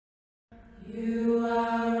You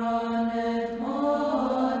are honored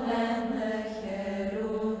more than the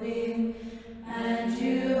cherubim, and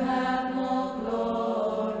you have more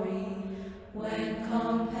glory when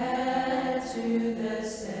compared to the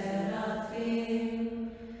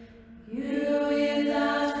seraphim. You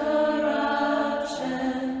without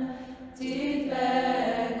corruption did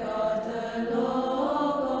bear God the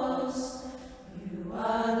Logos. You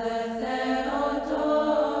are the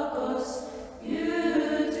Theotokos,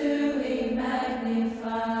 you do we magnify.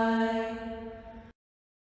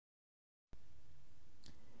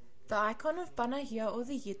 The icon of Panagia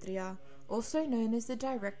Hodegetria, also known as the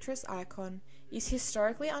Directress icon, is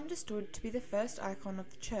historically understood to be the first icon of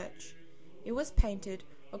the Church. It was painted,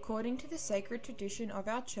 according to the sacred tradition of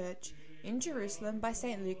our Church, in Jerusalem by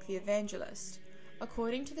St. Luke the Evangelist.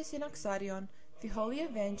 According to the Synaxarion, the Holy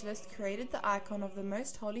Evangelist created the icon of the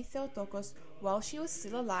Most Holy Theotokos while she was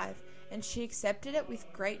still alive, and she accepted it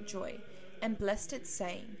with great joy, and blessed it,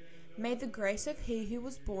 saying, "May the grace of he who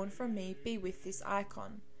was born from me be with this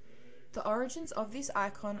icon." The origins of this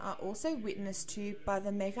icon are also witnessed to by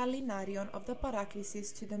the Megalinarion of the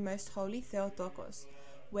Paraklesis to the Most Holy Theotokos,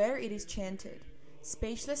 where it is chanted,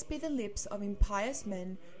 "Speechless be the lips of impious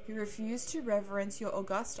men who refuse to reverence your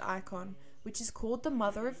august icon, which is called the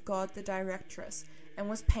Mother of God, the Directress, and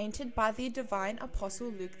was painted by the divine apostle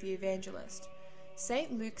Luke the Evangelist."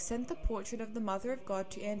 St. Luke sent the portrait of the Mother of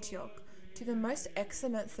God to Antioch, to the most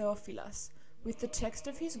excellent Theophilus, with the text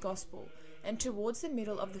of his Gospel, and towards the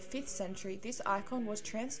middle of the 5th century this icon was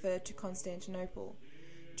transferred to Constantinople.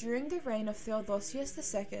 During the reign of Theodosius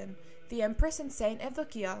II, the Empress and Saint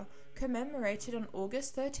Evdokia, commemorated on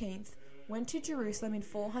August 13th, went to Jerusalem in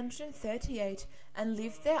 438 and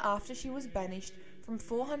lived there after she was banished from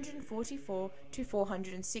 444 to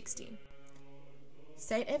 460.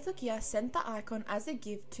 Saint Evdokia sent the icon as a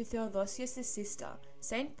gift to Theodosius' sister,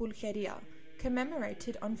 Saint Pulcheria,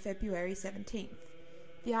 commemorated on February 17th.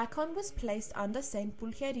 The icon was placed under Saint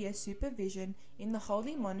Pulcheria's supervision in the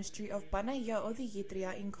holy monastery of Panagia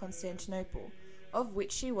Hodegetria in Constantinople, of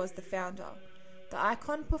which she was the founder. The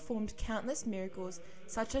icon performed countless miracles,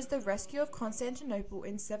 such as the rescue of Constantinople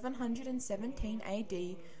in 717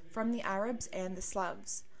 AD from the Arabs and the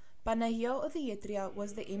Slavs. Panagia Hodegetria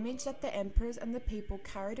was the image that the emperors and the people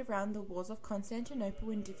carried around the walls of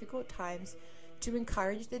Constantinople in difficult times to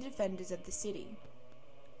encourage the defenders of the city.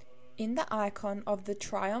 In the icon of the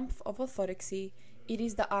triumph of orthodoxy, it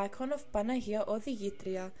is the icon of Panagia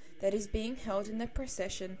Hodegetria that is being held in the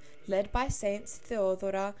procession led by Saints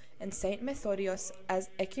Theodora and Saint Methodios as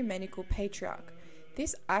ecumenical patriarch.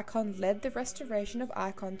 This icon led the restoration of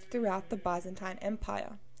icons throughout the Byzantine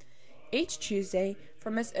Empire. Each Tuesday,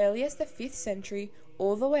 from as early as the 5th century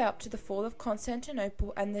all the way up to the fall of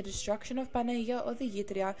Constantinople and the destruction of Panagia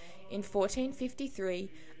Hodegetria in 1453,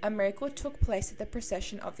 a miracle took place at the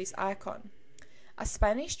procession of this icon. A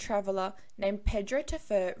Spanish traveller named Pedro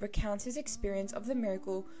Tefer recounts his experience of the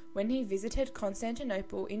miracle when he visited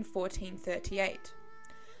Constantinople in 1438.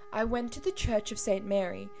 "I went to the Church of St.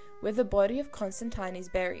 Mary, where the body of Constantine is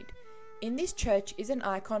buried. In this church is an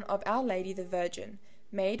icon of Our Lady the Virgin,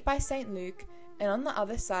 made by St. Luke, and on the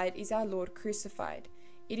other side is our Lord crucified.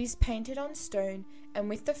 It is painted on stone, and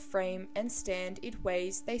with the frame and stand it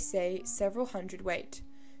weighs, they say, several hundredweight.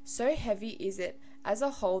 So heavy is it as a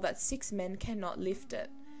whole that 6 men cannot lift it.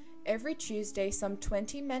 Every Tuesday some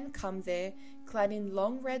 20 men come there, clad in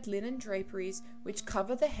long red linen draperies which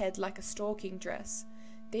cover the head like a stalking dress.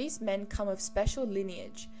 These men come of special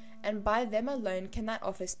lineage, and by them alone can that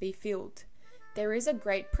office be filled. There is a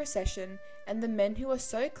great procession, and the men who are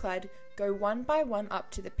so clad go one by one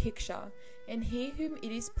up to the picture, and he whom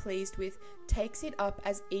it is pleased with takes it up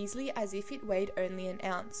as easily as if it weighed only an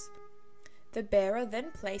ounce. The bearer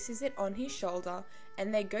then places it on his shoulder,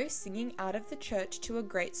 and they go singing out of the church to a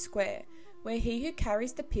great square, where he who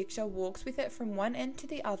carries the picture walks with it from one end to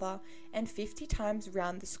the other, and 50 times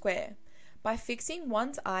round the square. By fixing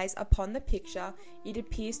one's eyes upon the picture, it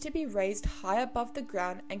appears to be raised high above the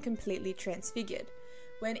ground and completely transfigured.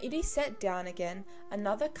 When it is set down again,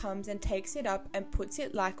 another comes and takes it up and puts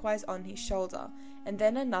it likewise on his shoulder, and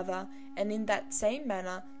then another, and in that same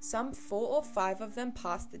manner some 4 or 5 of them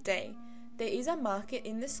pass the day. There is a market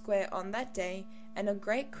in the square on that day, and a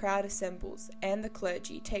great crowd assembles, and the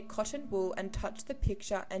clergy take cotton wool and touch the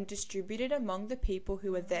picture and distribute it among the people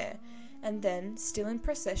who are there, and then, still in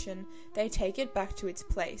procession, they take it back to its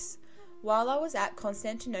place. While I was at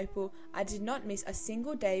Constantinople, I did not miss a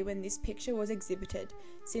single day when this picture was exhibited,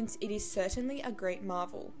 since it is certainly a great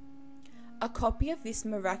marvel. A copy of this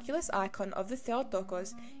miraculous icon of the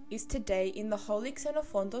Theotokos is today in the Holy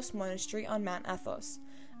Xenophontos Monastery on Mount Athos.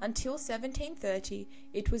 Until 1730,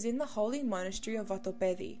 it was in the holy monastery of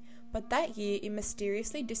Vatopedi, but that year it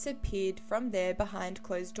mysteriously disappeared from there behind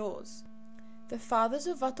closed doors. The fathers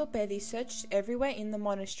of Vatopedi searched everywhere in the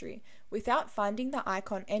monastery without finding the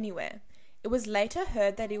icon anywhere. It was later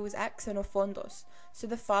heard that it was at Xenofondos, so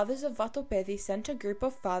the fathers of Vatopedi sent a group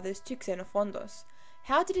of fathers to Xenofondos.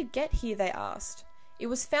 How did it get here, they asked. It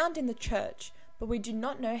was found in the church, but we do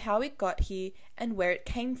not know how it got here and where it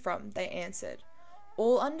came from, they answered.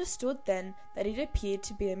 All understood then that it appeared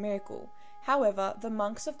to be a miracle. However, the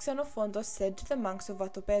monks of Xenofondos said to the monks of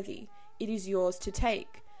Vatopedi, "It is yours to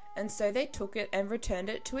take," and so they took it and returned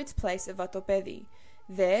it to its place at Vatopedi.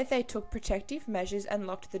 There they took protective measures and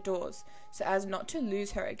locked the doors, so as not to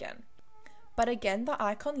lose her again. But again the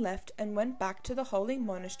icon left and went back to the holy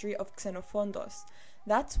monastery of Xenofondos.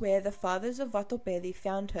 That's where the fathers of Vatopedi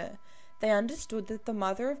found her. They understood that the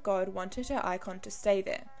Mother of God wanted her icon to stay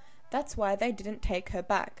there. That's why they didn't take her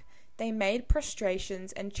back. They made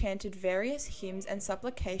prostrations and chanted various hymns and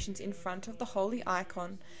supplications in front of the holy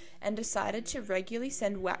icon, and decided to regularly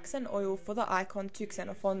send wax and oil for the icon to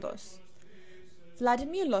Xenofondos.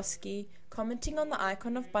 Vladimir Lossky, commenting on the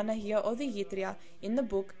icon of Panagia Hodegetria in the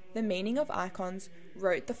book The Meaning of Icons,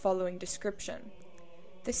 wrote the following description.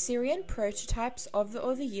 The Syrian prototypes of the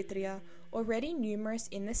Hodegetria, already numerous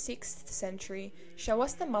in the 6th century, show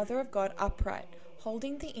us the Mother of God upright,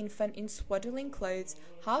 holding the infant in swaddling clothes,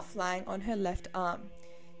 half lying on her left arm.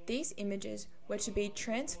 These images were to be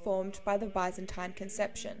transformed by the Byzantine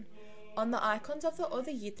conception. On the icons of the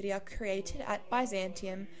Hodegetria created at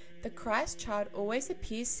Byzantium, the Christ child always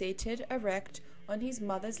appears seated erect on his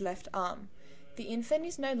mother's left arm. The infant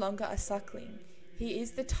is no longer a suckling. He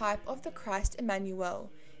is the type of the Christ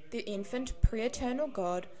Emmanuel, the infant pre-eternal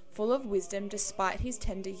God, full of wisdom despite his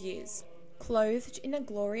tender years. Clothed in a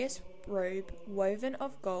glorious robe woven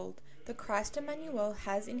of gold, the Christ Emmanuel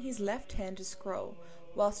has in his left hand a scroll,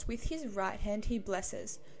 whilst with his right hand he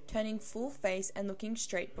blesses, turning full face and looking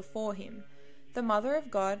straight before him. The Mother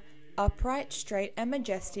of God, upright, straight, and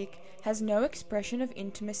majestic, has no expression of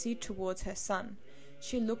intimacy towards her Son.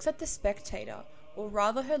 She looks at the spectator, or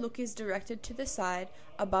rather her look is directed to the side,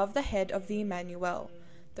 above the head of the Emmanuel.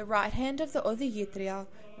 The right hand of the Hodegetria,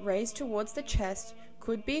 raised towards the chest,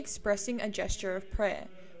 could be expressing a gesture of prayer,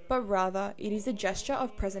 but rather it is a gesture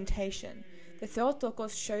of presentation. The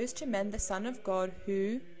Theotokos shows to men the Son of God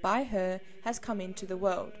who, by her, has come into the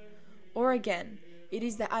world. Or again, it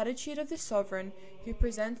is the attitude of the sovereign who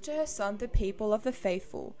presents to her Son the people of the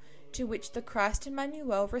faithful, to which the Christ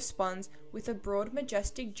Emmanuel responds with a broad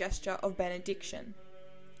majestic gesture of benediction.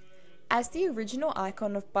 As the original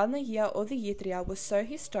icon of Panagia Hodegetria was so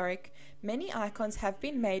historic, many icons have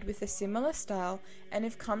been made with a similar style and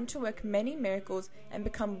have come to work many miracles and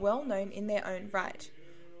become well known in their own right.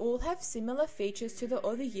 All have similar features to the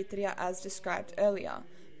Hodegetria as described earlier.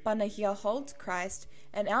 Panagia holds Christ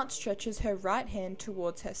and outstretches her right hand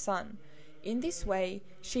towards her Son. In this way,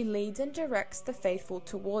 she leads and directs the faithful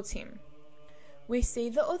towards him. We see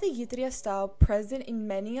the Hodegetria style present in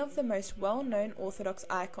many of the most well-known Orthodox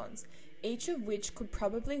icons, each of which could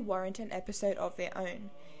probably warrant an episode of their own.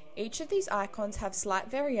 Each of these icons have slight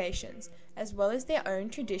variations, as well as their own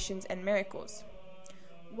traditions and miracles.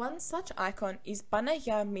 One such icon is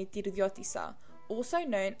Panagia Myrtiriotissa, also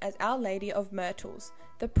known as Our Lady of Myrtles,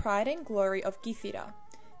 the pride and glory of Gythira.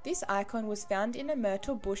 This icon was found in a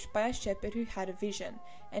myrtle bush by a shepherd who had a vision,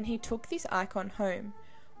 and he took this icon home.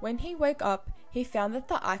 When he woke up, he found that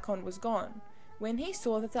the icon was gone. When he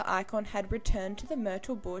saw that the icon had returned to the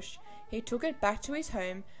myrtle bush, he took it back to his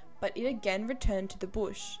home, but it again returned to the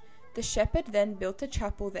bush. The shepherd then built a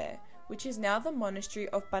chapel there, which is now the monastery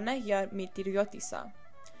of Panagia Myrtiriotissa.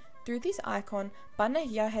 Through this icon,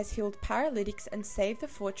 Panagia has healed paralytics and saved the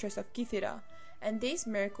fortress of Gythira, and these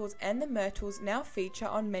miracles and the myrtles now feature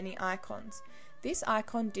on many icons. This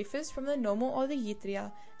icon differs from the normal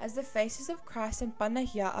Hodegetria, as the faces of Christ and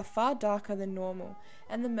Panagia are far darker than normal,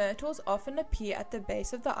 and the myrtles often appear at the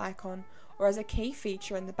base of the icon or as a key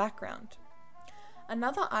feature in the background.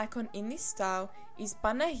 Another icon in this style is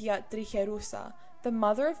Panagia Tricherusa, the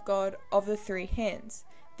Mother of God of the Three Hands.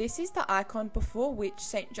 This is the icon before which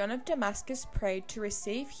St. John of Damascus prayed to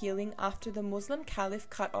receive healing after the Muslim caliph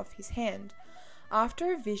cut off his hand.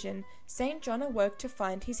 After a vision, St. John awoke to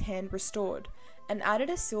find his hand restored, and added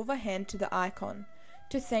a silver hand to the icon.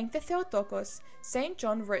 To thank the Theotokos, St.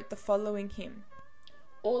 John wrote the following hymn.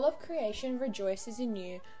 All of creation rejoices in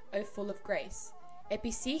you, O full of grace.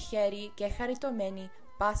 Episi cheri ke charitomeni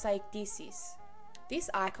pasa iktisis. This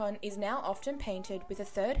icon is now often painted with a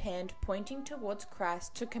third hand pointing towards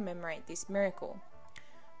Christ to commemorate this miracle.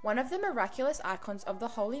 One of the miraculous icons of the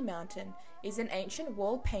Holy Mountain is an ancient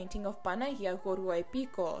wall painting of Panagia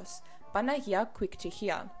Hodegetria, Panagia quick to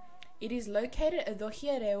hear. It is located at the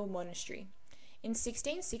Hiereu monastery. In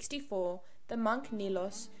 1664, the monk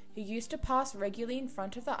Nilos, who used to pass regularly in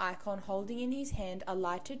front of the icon holding in his hand a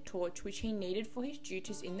lighted torch which he needed for his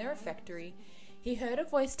duties in the refectory, he heard a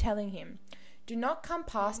voice telling him, "Do not come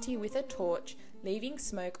past here with a torch, leaving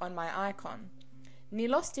smoke on my icon."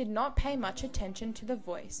 Nilos did not pay much attention to the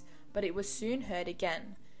voice, but it was soon heard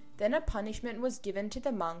again. Then a punishment was given to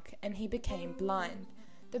the monk, and he became blind.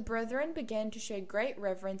 The brethren began to show great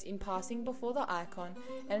reverence in passing before the icon,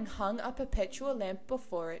 and hung a perpetual lamp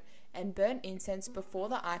before it, and burnt incense before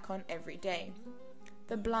the icon every day.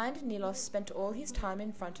 The blind Nilos spent all his time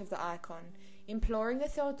in front of the icon, imploring the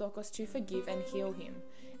Theotokos to forgive and heal him,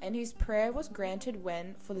 and his prayer was granted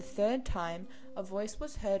when, for the third time, a voice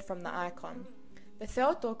was heard from the icon. The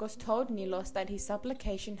Theotokos told Nilos that his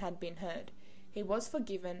supplication had been heard. He was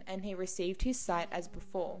forgiven, and he received his sight as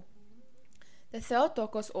before. The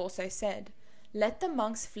Theotokos also said, "Let the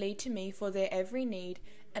monks flee to me for their every need,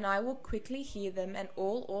 and I will quickly hear them and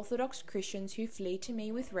all Orthodox Christians who flee to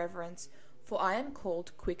me with reverence, for I am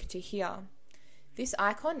called quick to hear." This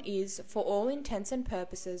icon is, for all intents and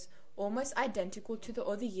purposes, almost identical to the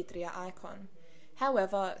Hodegetria icon.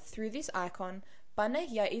 However, through this icon,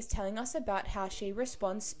 Panagia is telling us about how she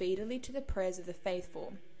responds speedily to the prayers of the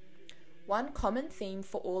faithful. One common theme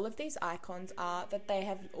for all of these icons are that they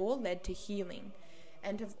have all led to healing,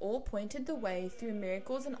 and have all pointed the way through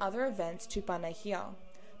miracles and other events to Panagia.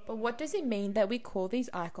 But what does it mean that we call these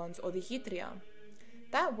icons Hodegetria?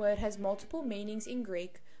 That word has multiple meanings in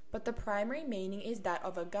Greek, but the primary meaning is that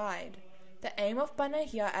of a guide. The aim of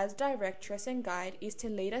Panagia as directress and guide is to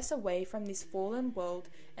lead us away from this fallen world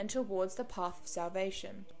and towards the path of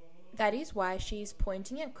salvation. That is why she is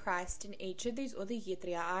pointing at Christ in each of these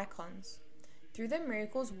Hodegetria icons. Through the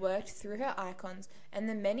miracles worked through her icons and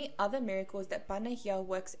the many other miracles that Panagia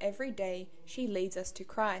works every day, she leads us to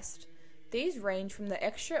Christ. These range from the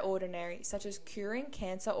extraordinary, such as curing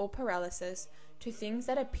cancer or paralysis, to things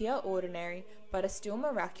that appear ordinary but are still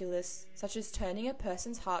miraculous, such as turning a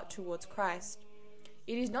person's heart towards Christ.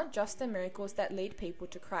 It is not just the miracles that lead people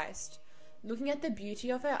to Christ. Looking at the beauty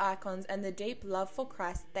of her icons and the deep love for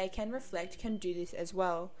Christ they can reflect can do this as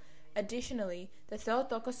well. Additionally, the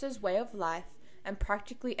Theotokos' way of life and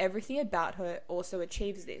practically everything about her also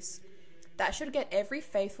achieves this. That should get every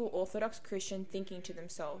faithful Orthodox Christian thinking to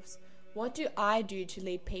themselves, what do I do to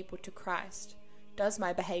lead people to Christ? Does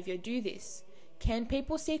my behavior do this? Can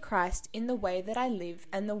people see Christ in the way that I live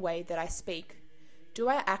and the way that I speak? Do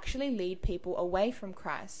I actually lead people away from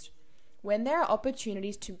Christ? When there are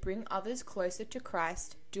opportunities to bring others closer to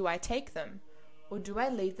Christ, do I take them? Or do I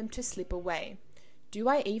leave them to slip away? Do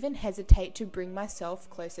I even hesitate to bring myself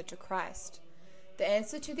closer to Christ? The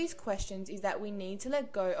answer to these questions is that we need to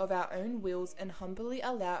let go of our own wills and humbly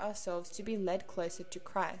allow ourselves to be led closer to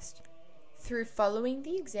Christ. Through following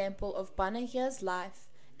the example of Panagia's life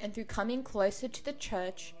and through coming closer to the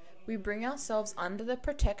Church, we bring ourselves under the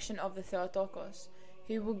protection of the Theotokos,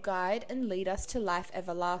 who will guide and lead us to life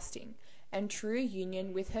everlasting and true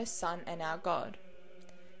union with her Son and our God.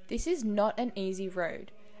 This is not an easy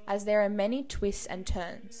road, as there are many twists and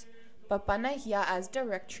turns, but Panagia as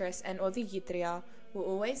Directress and Hodegetria will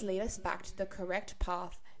always lead us back to the correct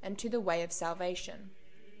path and to the way of salvation.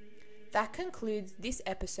 That concludes this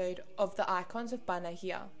episode of the Icons of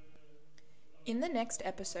Panagia. In the next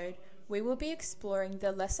episode, we will be exploring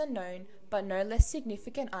the lesser known but no less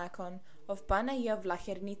significant icon of Panagia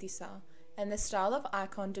Vlachernitisa and the style of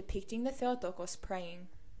icon depicting the Theotokos praying.